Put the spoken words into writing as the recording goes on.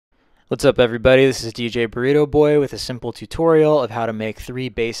What's up everybody, this is DJ Burrito Boy with a simple tutorial of how to make 3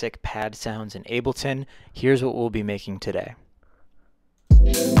 basic pad sounds in Ableton. Here's what we'll be making today.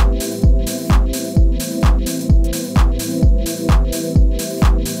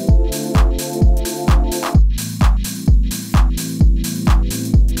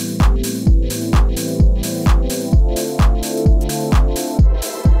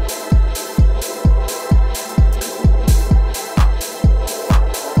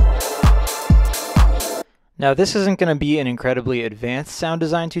 Now this isn't going to be an incredibly advanced sound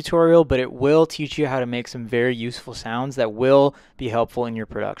design tutorial, but it will teach you how to make some very useful sounds that will be helpful in your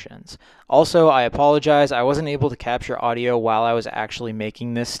productions. Also, I apologize, I wasn't able to capture audio while I was actually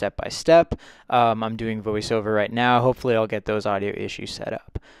making this step by step. I'm doing voiceover right now. Hopefully I'll get those audio issues set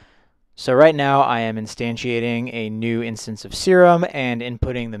up. So right now I am instantiating a new instance of Serum and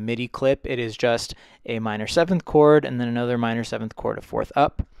inputting the MIDI clip. It is just a minor 7th chord and then another minor 7th chord, a 4th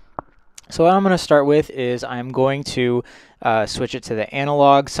up. So what I'm going to start with is I'm going to switch it to the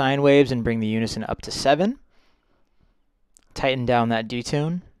analog sine waves and bring the unison up to 7. Tighten down that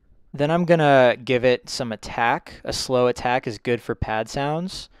detune. Then I'm going to give it some attack. A slow attack is good for pad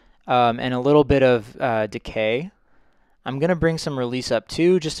sounds. And a little bit of decay. I'm going to bring some release up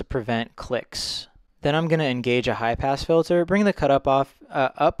too, just to prevent clicks. Then I'm going to engage a high pass filter. Bring the cutoff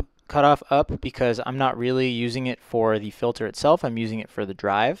up because I'm not really using it for the filter itself. I'm using it for the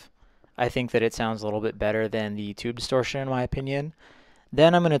drive. I think that it sounds a little bit better than the tube distortion in my opinion.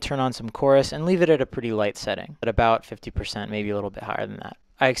 Then I'm going to turn on some chorus and leave it at a pretty light setting, at about 50%, maybe a little bit higher than that.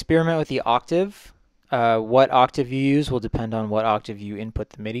 I experiment with the octave. What octave you use will depend on what octave you input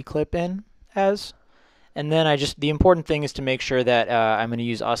the MIDI clip in as. And then the important thing is to make sure that I'm going to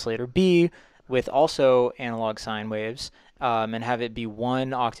use oscillator B with also analog sine waves and have it be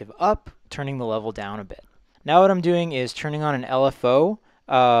 1 octave up, turning the level down a bit. Now what I'm doing is turning on an LFO,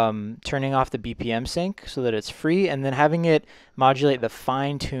 turning off the BPM sync so that it's free, and then having it modulate the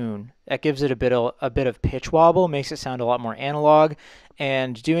fine tune. That gives it a bit of pitch wobble, makes it sound a lot more analog,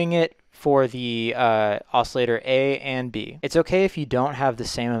 and doing it for the oscillator A and B. It's okay if you don't have the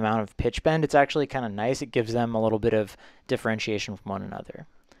same amount of pitch bend. It's actually kind of nice. It gives them a little bit of differentiation from one another.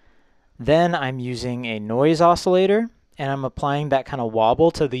 Then I'm using a noise oscillator, and I'm applying that kind of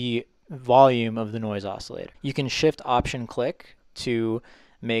wobble to the volume of the noise oscillator. You can shift option click to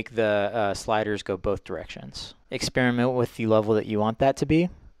make the sliders go both directions. Experiment with the level that you want that to be.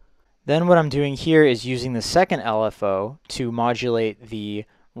 Then what I'm doing here is using the second LFO to modulate the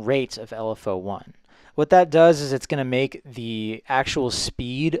rate of LFO 1. What that does is it's going to make the actual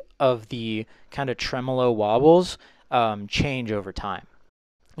speed of the kind of tremolo wobbles change over time.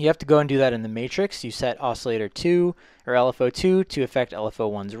 You have to go and do that in the matrix. You set oscillator 2 or LFO 2 to affect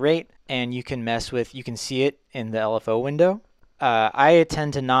LFO 1's rate, and you can see it in the LFO window. I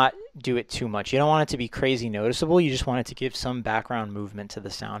tend to not do it too much. You don't want it to be crazy noticeable. You just want it to give some background movement to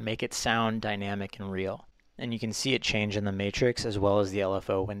the sound, make it sound dynamic and real. And you can see it change in the matrix as well as the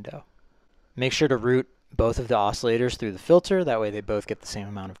LFO window. Make sure to route both of the oscillators through the filter. That way they both get the same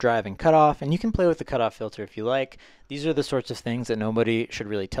amount of drive and cutoff. And you can play with the cutoff filter if you like. These are the sorts of things that nobody should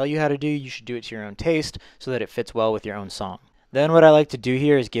really tell you how to do. You should do it to your own taste so that it fits well with your own song. Then what I like to do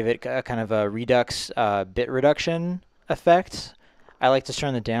here is give it a kind of a redux bit reduction effect. I like to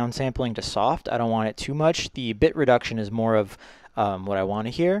turn the downsampling to soft. I don't want it too much. The bit reduction is more of what I want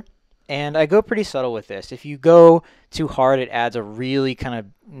to hear. And I go pretty subtle with this. If you go too hard, it adds a really kind of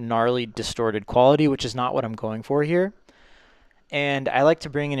gnarly, distorted quality, which is not what I'm going for here. And I like to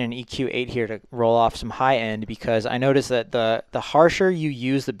bring in an EQ8 here to roll off some high end because I notice that the harsher you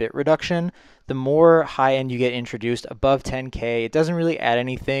use the bit reduction, the more high end you get introduced above 10K. It doesn't really add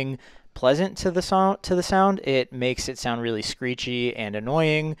anything pleasant to the sound. It makes it sound really screechy and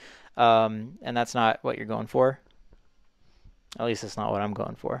annoying, and that's not what you're going for. At least that's not what I'm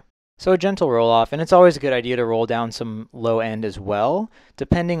going for. So a gentle roll off, and it's always a good idea to roll down some low end as well,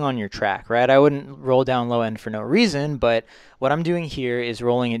 depending on your track, right? I wouldn't roll down low end for no reason, but what I'm doing here is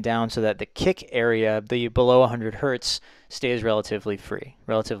rolling it down so that the kick area, the below 100 Hertz, stays relatively free,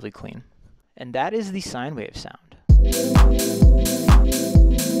 relatively clean. And that is the sine wave sound.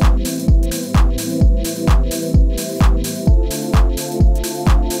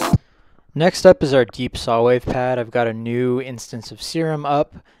 Next up is our deep saw wave pad. I've got a new instance of Serum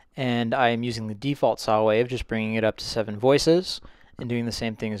up, and I am using the default saw wave, just bringing it up to 7 voices, and doing the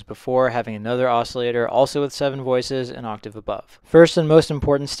same thing as before, having another oscillator also with 7 voices, an octave above. First and most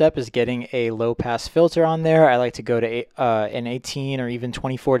important step is getting a low pass filter on there. I like to go to an 18 or even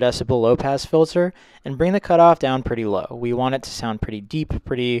 24 decibel low pass filter and bring the cutoff down pretty low. We want it to sound pretty deep,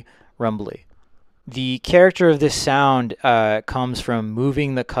 pretty rumbly. The character of this sound comes from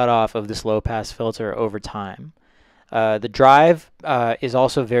moving the cutoff of this low-pass filter over time. The drive is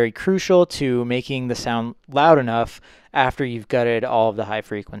also very crucial to making the sound loud enough after you've gutted all of the high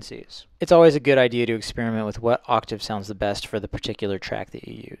frequencies. It's always a good idea to experiment with what octave sounds the best for the particular track that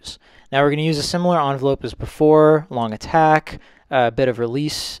you use. Now we're going to use a similar envelope as before, long attack, a bit of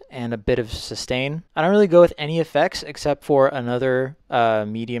release, and a bit of sustain. I don't really go with any effects except for another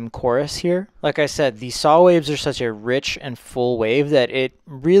medium chorus here. Like I said, the saw waves are such a rich and full wave that it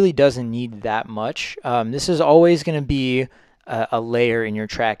really doesn't need that much. This is always going to be a layer in your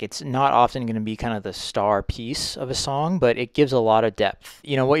track. It's not often going to be kind of the star piece of a song, but it gives a lot of depth.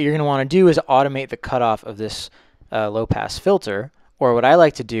 You know, what you're going to want to do is automate the cutoff of this low pass filter, or what I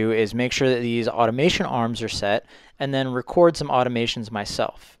like to do is make sure that these automation arms are set and then record some automations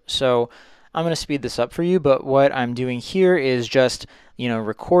myself. So I'm going to speed this up for you, but what I'm doing here is just, you know,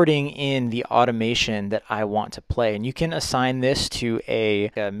 recording in the automation that I want to play. And you can assign this to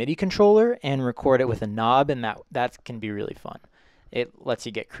a MIDI controller and record it with a knob, and that can be really fun. It lets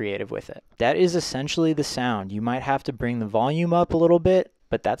you get creative with it. That is essentially the sound. You might have to bring the volume up a little bit,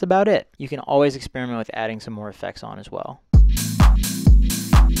 but that's about it. You can always experiment with adding some more effects on as well.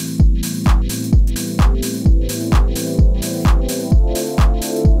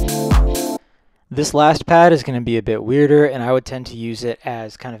 This last pad is going to be a bit weirder, and I would tend to use it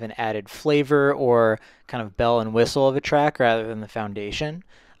as kind of an added flavor or kind of bell and whistle of a track rather than the foundation.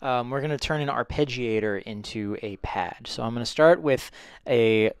 We're going to turn an arpeggiator into a pad. So I'm going to start with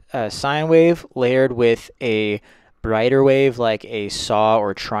a sine wave layered with a brighter wave like a saw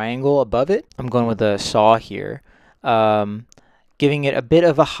or triangle above it. I'm going with a saw here. Giving it a bit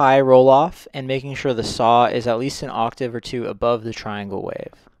of a high roll-off and making sure the saw is at least an octave or two above the triangle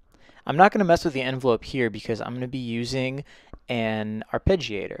wave. I'm not going to mess with the envelope here because I'm going to be using an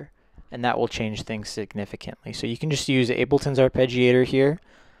arpeggiator, and that will change things significantly. So you can just use Ableton's arpeggiator here.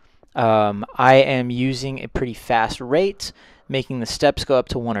 I am using a pretty fast rate, making the steps go up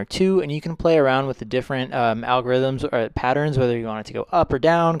to 1 or 2, and you can play around with the different algorithms or patterns, whether you want it to go up or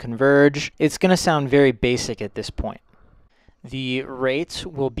down, converge. It's going to sound very basic at this point. The rate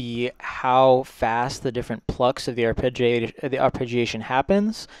will be how fast the different plucks of the arpeggiation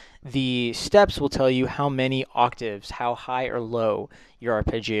happens. The steps will tell you how many octaves, how high or low your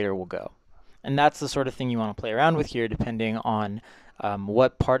arpeggiator will go. And that's the sort of thing you want to play around with here depending on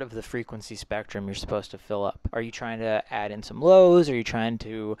what part of the frequency spectrum you're supposed to fill up. Are you trying to add in some lows? Are you trying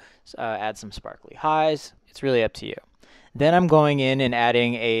to add some sparkly highs? It's really up to you. Then I'm going in and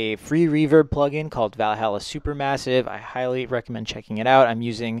adding a free reverb plugin called Valhalla Supermassive. I highly recommend checking it out. I'm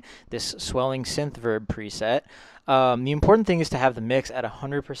using this swelling synth verb preset. The important thing is to have the mix at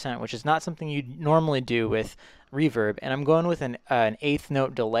 100%, which is not something you'd normally do with reverb. And I'm going with an eighth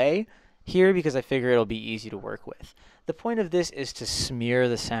note delay here because I figure it'll be easy to work with. The point of this is to smear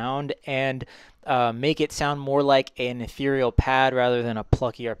the sound and make it sound more like an ethereal pad rather than a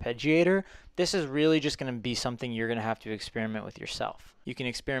plucky arpeggiator. This is really just going to be something you're going to have to experiment with yourself. You can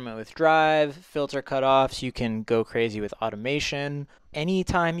experiment with drive, filter cutoffs, you can go crazy with automation.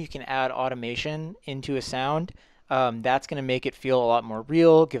 Anytime you can add automation into a sound, that's going to make it feel a lot more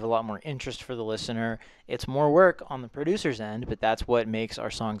real, give a lot more interest for the listener. It's more work on the producer's end, but that's what makes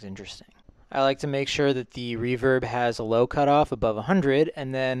our songs interesting. I like to make sure that the reverb has a low cutoff above 100,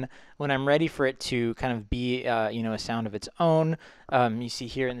 and then when I'm ready for it to kind of be you know, a sound of its own, you see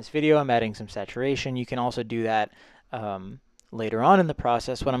here in this video I'm adding some saturation. You can also do that later on in the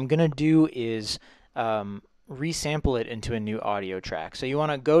process. What I'm going to do is resample it into a new audio track. So you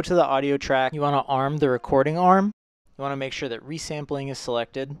want to go to the audio track, you want to arm the recording arm, you want to make sure that resampling is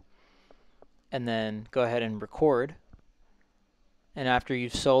selected, and then go ahead and record. And after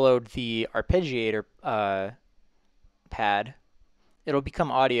you've soloed the arpeggiator pad, it'll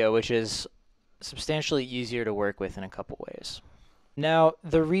become audio, which is substantially easier to work with in a couple ways. Now,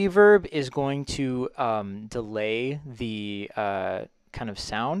 the reverb is going to delay the kind of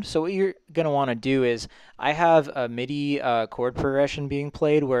sound. So what you're going to want to do is, I have a MIDI chord progression being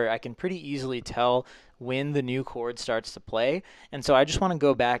played where I can pretty easily tell when the new chord starts to play, and so I just want to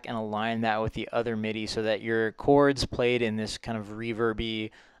go back and align that with the other MIDI so that your chords played in this kind of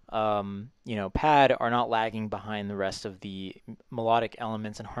reverby you know, pad are not lagging behind the rest of the melodic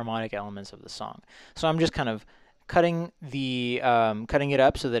elements and harmonic elements of the song. So I'm just kind of cutting it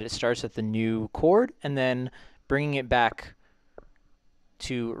up so that it starts at the new chord and then bringing it back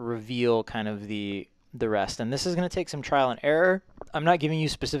to reveal kind of the rest. And this is going to take some trial and error. I'm not giving you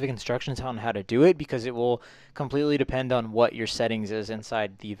specific instructions on how to do it because it will completely depend on what your settings is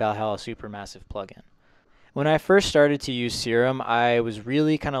inside the Valhalla Supermassive plugin. When I first started to use Serum, I was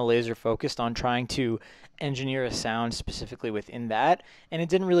really kind of laser focused on trying to engineer a sound specifically within that, and it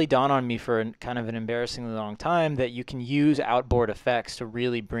didn't really dawn on me for kind of an embarrassingly long time that you can use outboard effects to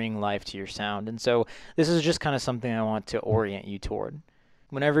really bring life to your sound. And so this is just kind of something I want to orient you toward.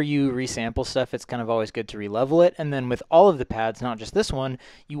 Whenever you resample stuff, it's kind of always good to relevel it. And then with all of the pads, not just this one,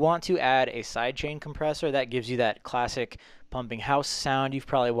 you want to add a sidechain compressor that gives you that classic pumping house sound. You've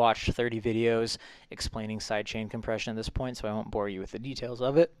probably watched 30 videos explaining sidechain compression at this point, so I won't bore you with the details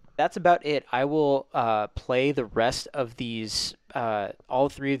of it. That's about it. I will play the rest of these, all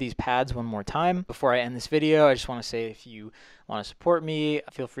three of these pads one more time. Before I end this video, I just want to say if you want to support me,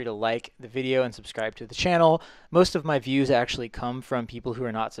 feel free to like the video and subscribe to the channel. Most of my views actually come from people who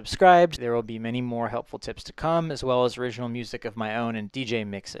are not subscribed. There will be many more helpful tips to come, as well as original music of my own and DJ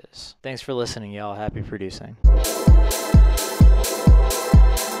mixes. Thanks for listening, y'all. Happy producing.